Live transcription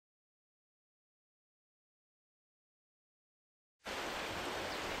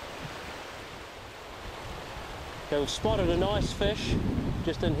Okay, we've spotted a nice fish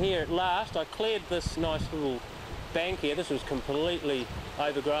just in here at last. I cleared this nice little bank here. This was completely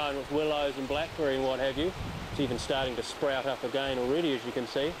overgrown with willows and blackberry and what have you. It's even starting to sprout up again already, as you can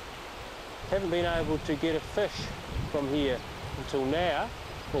see. Haven't been able to get a fish from here until now.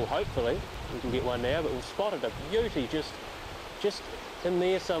 Well, hopefully we can get one now, but we've spotted a beauty just in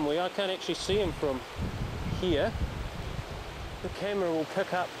there somewhere. I can't actually see him from here. The camera will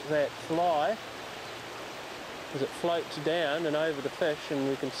pick up that fly as it floats down and over the fish, and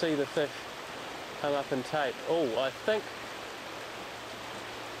we can see the fish come up and take. Oh, I think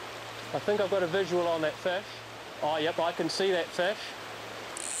I've got a visual on that fish. Oh, yep, I can see that fish.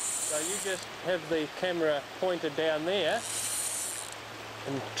 So you just have the camera pointed down there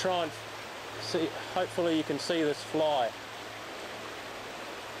and try and see, hopefully you can see this fly.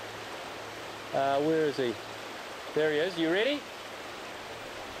 Where is he? There he is. You ready?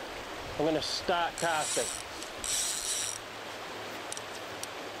 I'm going to start casting.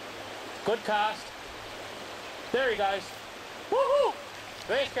 Good cast. There he goes. Woohoo!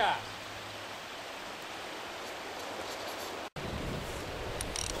 First cast.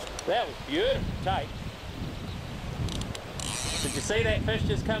 That was beautiful take. Did you see that fish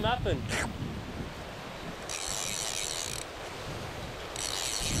just come up and...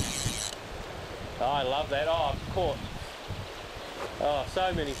 Oh, I love that. Oh, I've caught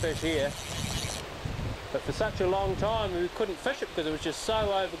so many fish here. But for such a long time we couldn't fish it because it was just so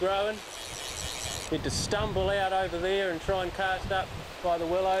overgrown. We had to stumble out over there and try and cast up by the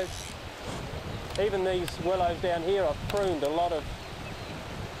willows. Even these willows down here, I've pruned a lot of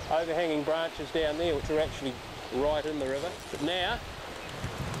overhanging branches down there which are actually right in the river. But now,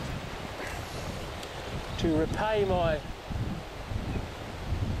 to repay my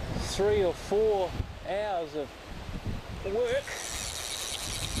 3 or 4 hours of work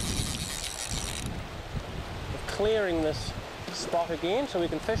of clearing this spot again so we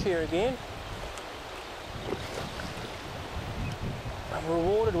can fish here again, I'm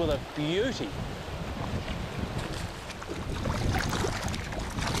rewarded with a beauty.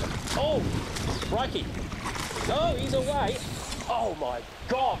 Oh, crikey. Oh, he's away. Oh my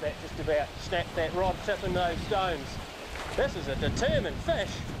God, that just about snapped that rod tip in those stones. This is a determined fish.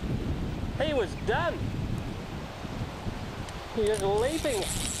 He was done. He was leaping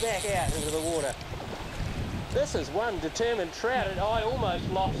back out into the water. This is one determined trout, and I almost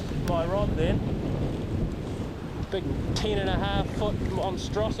lost my rod then. Big 10.5 foot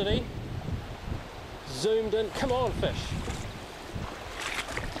monstrosity. Zoomed in. Come on, fish.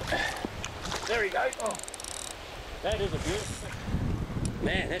 There he goes. Oh, that is a beautiful fish.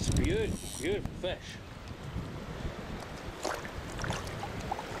 Man, that's a beautiful, beautiful fish.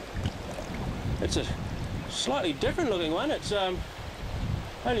 It's a slightly different looking one. It's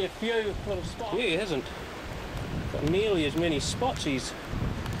only a few little spots. Yeah, he hasn't got nearly as many spots. He's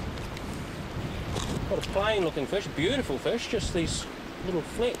got a plain looking fish, beautiful fish, just these little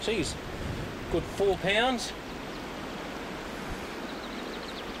flecks. He's good 4 pounds.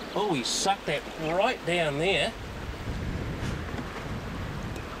 Oh, he sucked that right down there.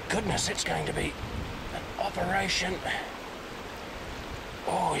 Goodness, it's going to be an operation.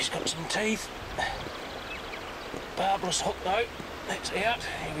 Oh, he's got some teeth. Barbless hook though, that's out.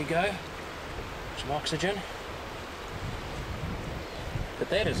 Here we go. Some oxygen. But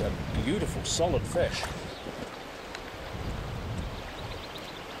that is a beautiful, solid fish.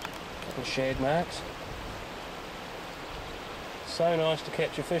 Couple of shag marks. So nice to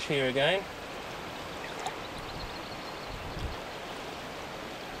catch a fish here again.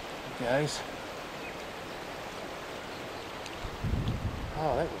 There he goes.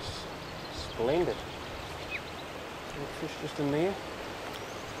 Oh, that was splendid. Little fish just in there.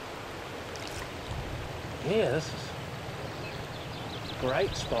 Yeah, this is a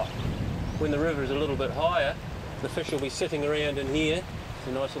great spot. When the river is a little bit higher, the fish will be sitting around in here.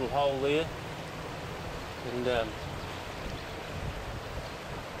 There's a nice little hole there. And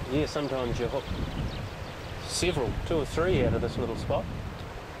yeah, sometimes you hook several, 2 or 3 out of this little spot.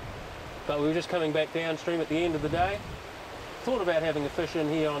 But we were just coming back downstream at the end of the day. Thought about having a fish in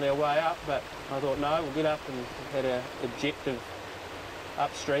here on our way up, but I thought no, we'll get up, and had our objective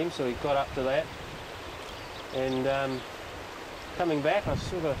upstream, so we got up to that. And coming back, I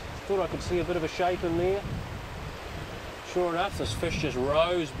sort of thought I could see a bit of a shape in there. Sure enough, this fish just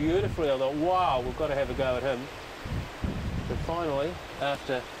rose beautifully. I thought, wow, we've got to have a go at him. But finally,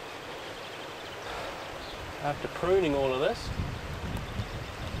 after pruning all of this,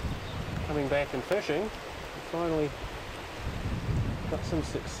 coming back and fishing, we finally got some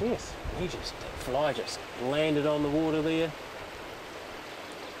success. That fly just landed on the water there,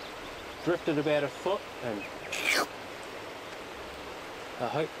 drifted about a foot and I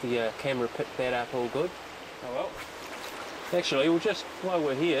hope the camera picked that up all good. Oh well. Actually, we'll just, while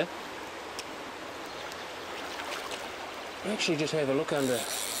we're here, actually just have a look under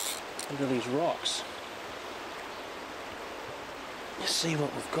these rocks. Let's see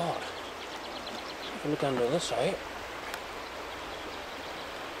what we've got. Have a look under this, eh?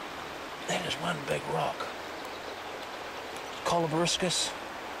 That is one big rock. Colibriskis.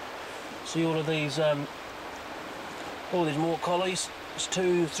 See all of these, oh, there's more collies. There's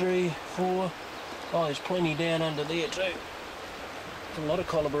 2, 3, 4. Oh, there's plenty down under there too. There's a lot of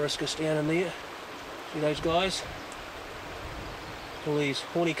colibriskis down in there. See those guys? All these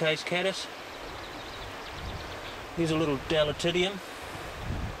horny-case caddis. Here's a little Dalatidium.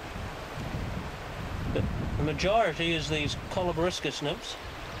 But the majority is these colibriskis nymphs.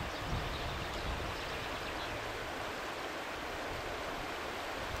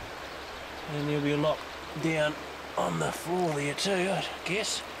 And there'll be a lot down on the floor there too, I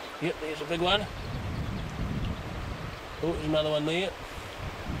guess. Yep, there's a big one. Oh, there's another one there.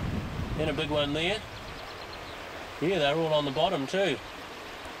 And a big one there. Yeah, they're all on the bottom too.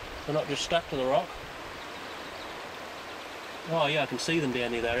 They're not just stuck to the rock. Oh yeah, I can see them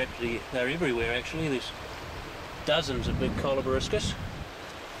down there. They're everywhere actually. There's dozens of big colibriskis.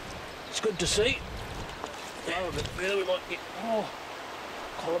 It's good to see. Oh, a bit further we might get more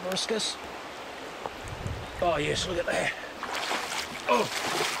colibriskis. Oh yes, look at that. Oh.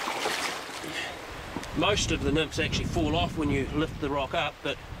 Most of the nymphs actually fall off when you lift the rock up,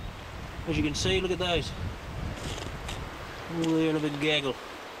 but as you can see, look at those. All there in a big gaggle.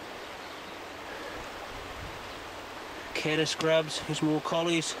 Caddis grubs, there's more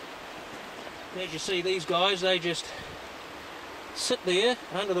collies. As you see, these guys, they just sit there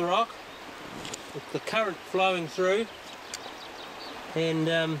under the rock with the current flowing through,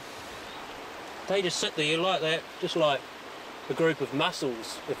 and they just sit there like that, just like a group of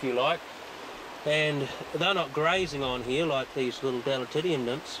mussels, if you like. And they're not grazing on here like these little Dalatidium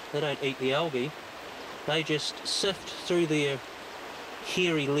nymphs. They don't eat the algae. They just sift through their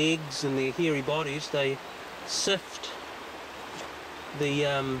hairy legs and their hairy bodies. They sift the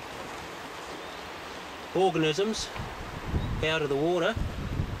organisms out of the water,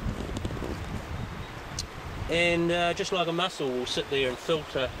 and just like a mussel will sit there and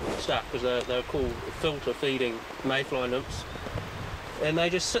filter stuff, because they're called filter feeding mayfly nymphs, and they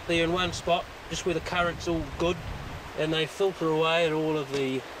just sit there in one spot just where the current's all good, and they filter away at all of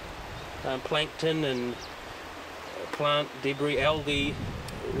the plankton and plant debris, algae,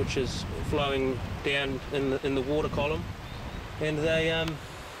 which is flowing down in the water column, and they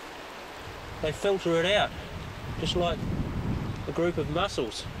filter it out just like a group of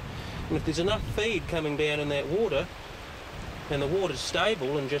mussels. And if there's enough feed coming down in that water, and the water's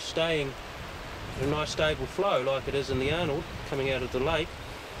stable and just staying in a nice stable flow like it is in the Arnold coming out of the lake,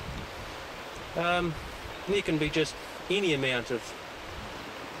 there can be just any amount of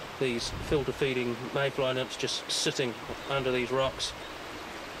these filter feeding mayfly nymphs just sitting under these rocks,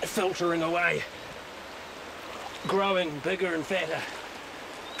 filtering away, growing bigger and fatter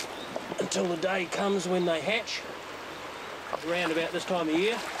until the day comes when they hatch, around about this time of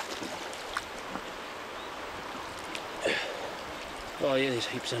year. Oh yeah, there's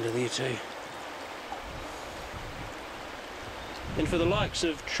heaps under there too. And for the likes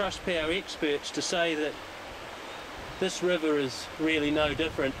of TrustPower experts to say that this river is really no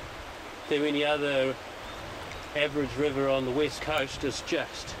different to any other average river on the west coast is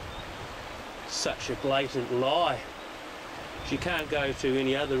just such a blatant lie. You can't go to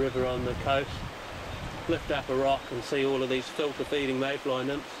any other river on the coast, lift up a rock and see all of these filter feeding mayfly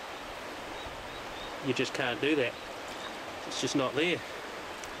nymphs. You just can't do that. It's just not there.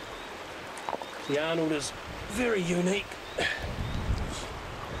 The Arnold is very unique.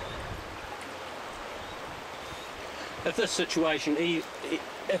 If this situation,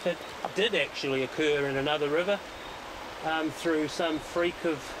 if it did actually occur in another river, through some freak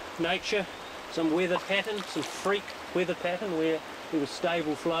of nature, some weather pattern, some freak weather pattern where there were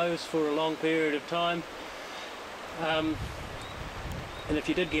stable flows for a long period of time, and if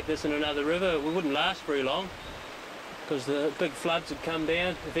you did get this in another river, it wouldn't last very long, because the big floods would come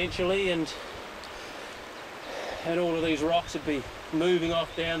down eventually, and all of these rocks would be moving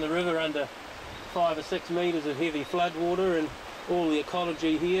off down the river under 5 or 6 metres of heavy flood water, and all the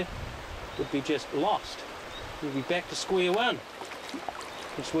ecology here would be just lost. We'd be back to square one.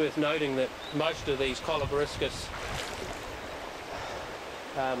 It's worth noting that most of these colibriskis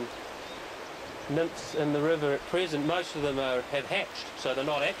nymphs in the river at present, most of them have hatched, so they're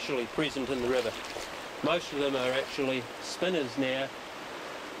not actually present in the river. Most of them are actually spinners now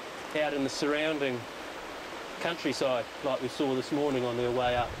out in the surrounding countryside like we saw this morning on their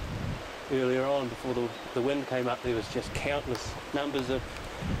way up. Earlier on, before the wind came up, there was just countless numbers of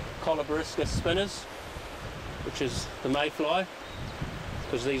Colibriska spinners, which is the mayfly,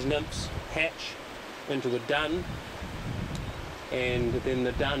 because these nymphs hatch into a dun, and then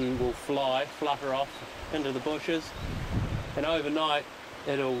the dun will flutter off into the bushes, and overnight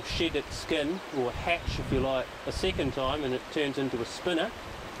it'll shed its skin, or hatch if you like, a second time, and it turns into a spinner,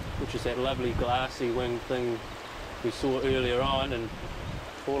 which is that lovely glassy winged thing we saw earlier on, and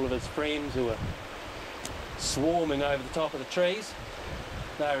all of his friends who are swarming over the top of the trees.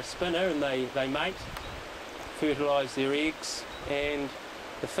 They're a spinner, and they mate, fertilise their eggs, and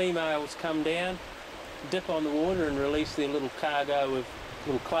the females come down, dip on the water and release their little cargo of,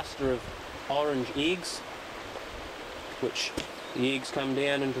 little cluster of orange eggs, which the eggs come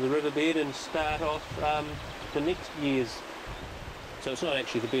down into the riverbed and start off the next year's. So it's not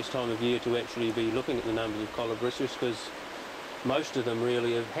actually the best time of year to actually be looking at the numbers of Colibriska, because most of them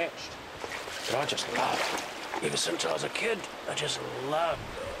really have hatched. But I just love, ever since I was a kid, I just loved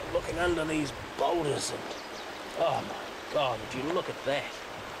looking under these boulders, and oh my God, would you look at that.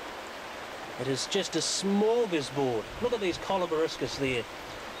 It is just a smorgasbord. Look at these Colibriscus there.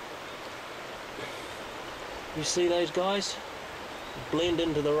 You see those guys blend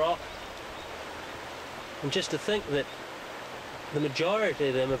into the rock? And just to think that the majority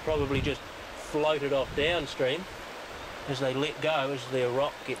of them have probably just floated off downstream as they let go, as their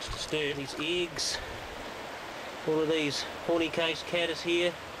rock gets disturbed. These eggs, all of these horny case caddis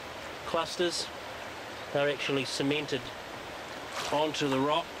here, clusters, they're actually cemented onto the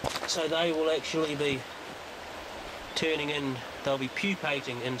rock, so they will actually be turning in, they'll be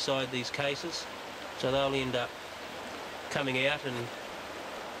pupating inside these cases, so they'll end up coming out and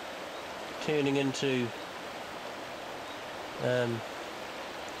turning into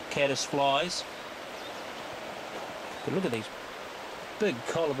caddis flies. But look at these big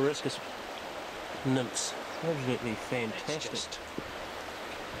Colibriska nymphs, absolutely fantastic.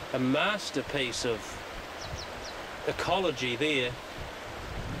 A masterpiece of ecology there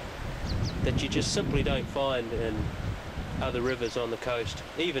that you just simply don't find in other rivers on the coast.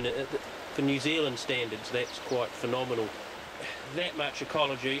 Even for New Zealand standards, that's quite phenomenal. That much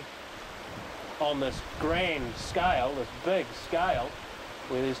ecology on this grand scale, this big scale,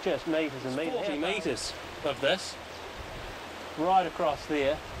 where there's just metres and metres, 40 metres of this right across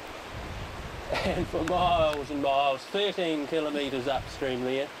there, and for miles and miles, 13 kilometres upstream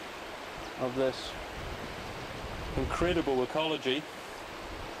there, of this incredible ecology.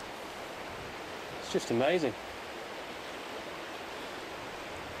 It's just amazing.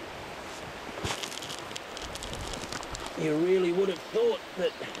 You really would have thought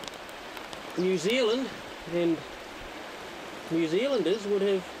that New Zealand and New Zealanders would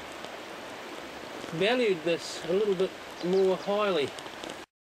have valued this a little bit more highly.